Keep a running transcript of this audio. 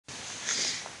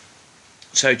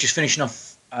So just finishing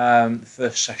off the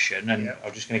first session, and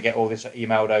I'm just going to get all this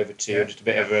emailed over to you, just a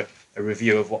bit of a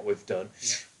review of what we've done.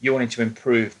 You wanted to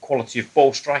improve quality of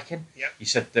ball striking. You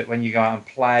said that when you go out and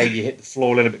play, you hit the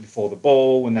floor a little bit before the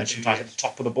ball, and then sometimes at the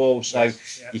top of the ball, so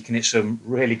you can hit some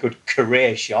really good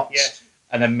career shots,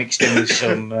 and then mixed in with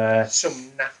some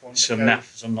naff ones,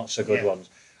 some not so good ones.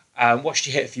 Watched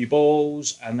you hit a few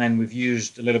balls, and then we've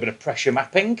used a little bit of pressure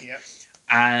mapping.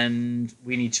 And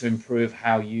we need to improve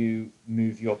how you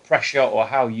move your pressure or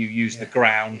how you use the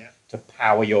ground to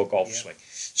power your golf swing.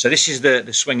 So this is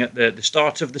the swing at the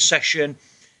start of the session.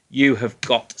 You have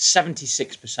got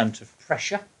 76% of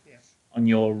pressure on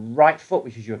your right foot,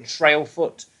 which is your trail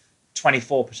foot,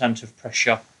 24% of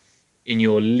pressure in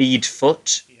your lead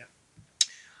foot.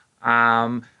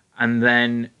 And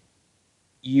then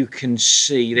you can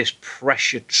see this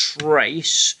pressure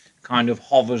trace kind of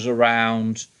hovers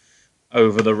around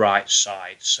over the right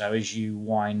side. So as you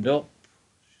wind up,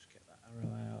 just get that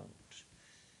arrow out,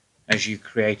 as you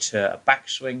create a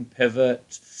backswing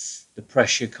pivot, the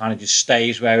pressure kind of just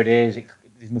stays where it is.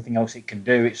 There's nothing else it can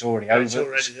do. It's already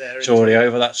over. It's already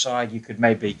over that side. You could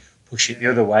maybe push it the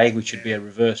other way, which would be a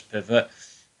reverse pivot.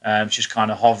 It's just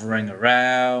kind of hovering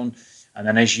around. And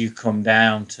then as you come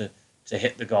down to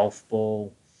hit the golf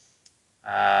ball,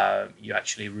 you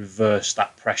actually reverse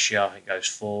that pressure. It goes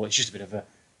forward. It's just a bit of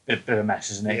a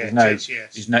mess, isn't it?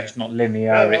 It's not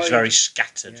linear. It's very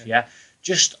scattered.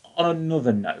 Just on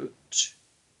another note,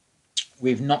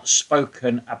 we've not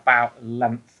spoken about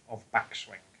length of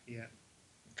backswing.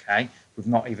 Okay, we've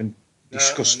not even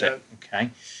discussed it.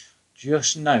 Okay,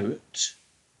 just note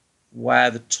where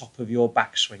the top of your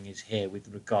backswing is here with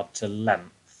regard to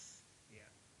length.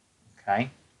 Okay,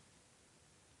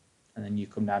 and then you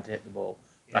come down to hit the ball.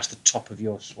 That's the top of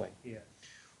your swing.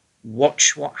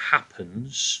 Watch what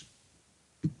happens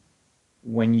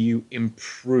when you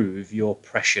improve your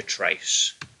pressure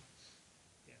trace.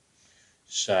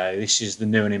 So this is the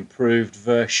new and improved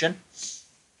version.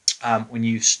 When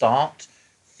you start,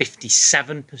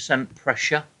 57%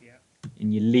 pressure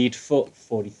in your lead foot,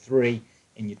 43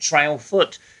 in your trail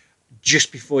foot.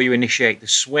 Just before you initiate the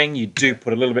swing, you do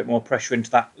put a little bit more pressure into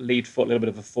that lead foot, a little bit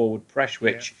of a forward press,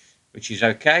 which is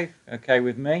okay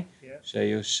with me. So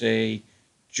you'll see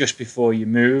just before you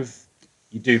move,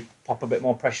 you do pop a bit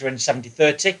more pressure in,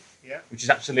 70-30, which is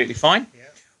absolutely fine.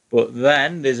 But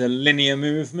then there's a linear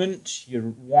movement.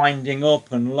 You're winding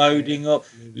up and loading up,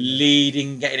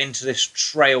 leading, getting into this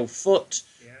trail foot,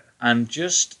 and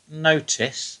just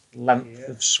notice length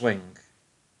of swing.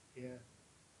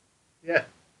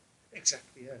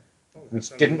 Exactly.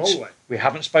 We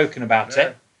haven't spoken about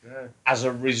it. As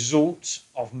a result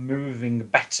of moving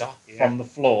better from the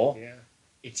floor,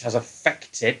 it has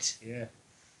affected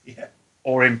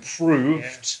or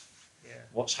improved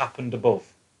what's happened above.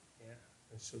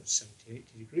 It's sort of 70, 80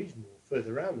 degrees more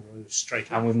further around than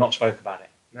straight up. And we've not spoke about it.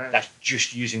 That's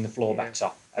just using the floor better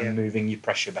and moving your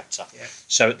pressure better.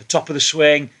 So at the top of the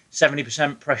swing,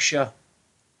 70% pressure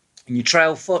in your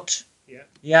trail foot.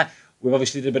 We've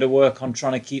obviously done a bit of work on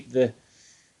trying to keep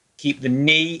the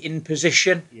knee in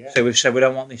position. So we've said we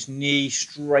don't want this knee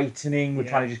straightening. We're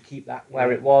trying to just keep that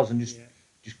where it was and just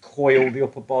coil the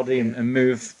upper body and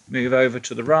move over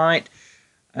to the right.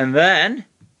 And then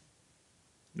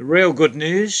the real good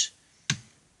news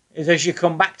is as you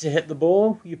come back to hit the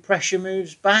ball, your pressure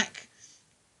moves back.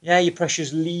 Your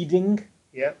pressure's leading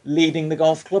the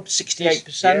golf club,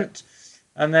 68%.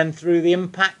 And then through the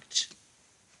impact,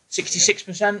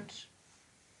 66%.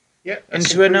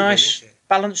 Into a nice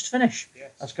balanced finish.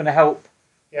 That's going to help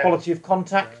quality of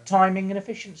contact, timing and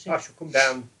efficiency. I shall come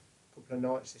down a couple of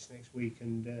nights this next week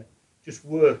and just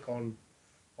work on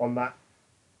that,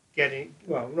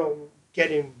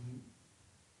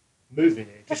 moving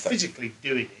it, just physically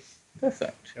doing it.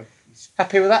 Perfect.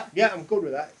 Happy with that? Yeah, I'm good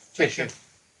with that. Cheers.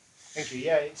 Thank you.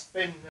 Yeah, it's been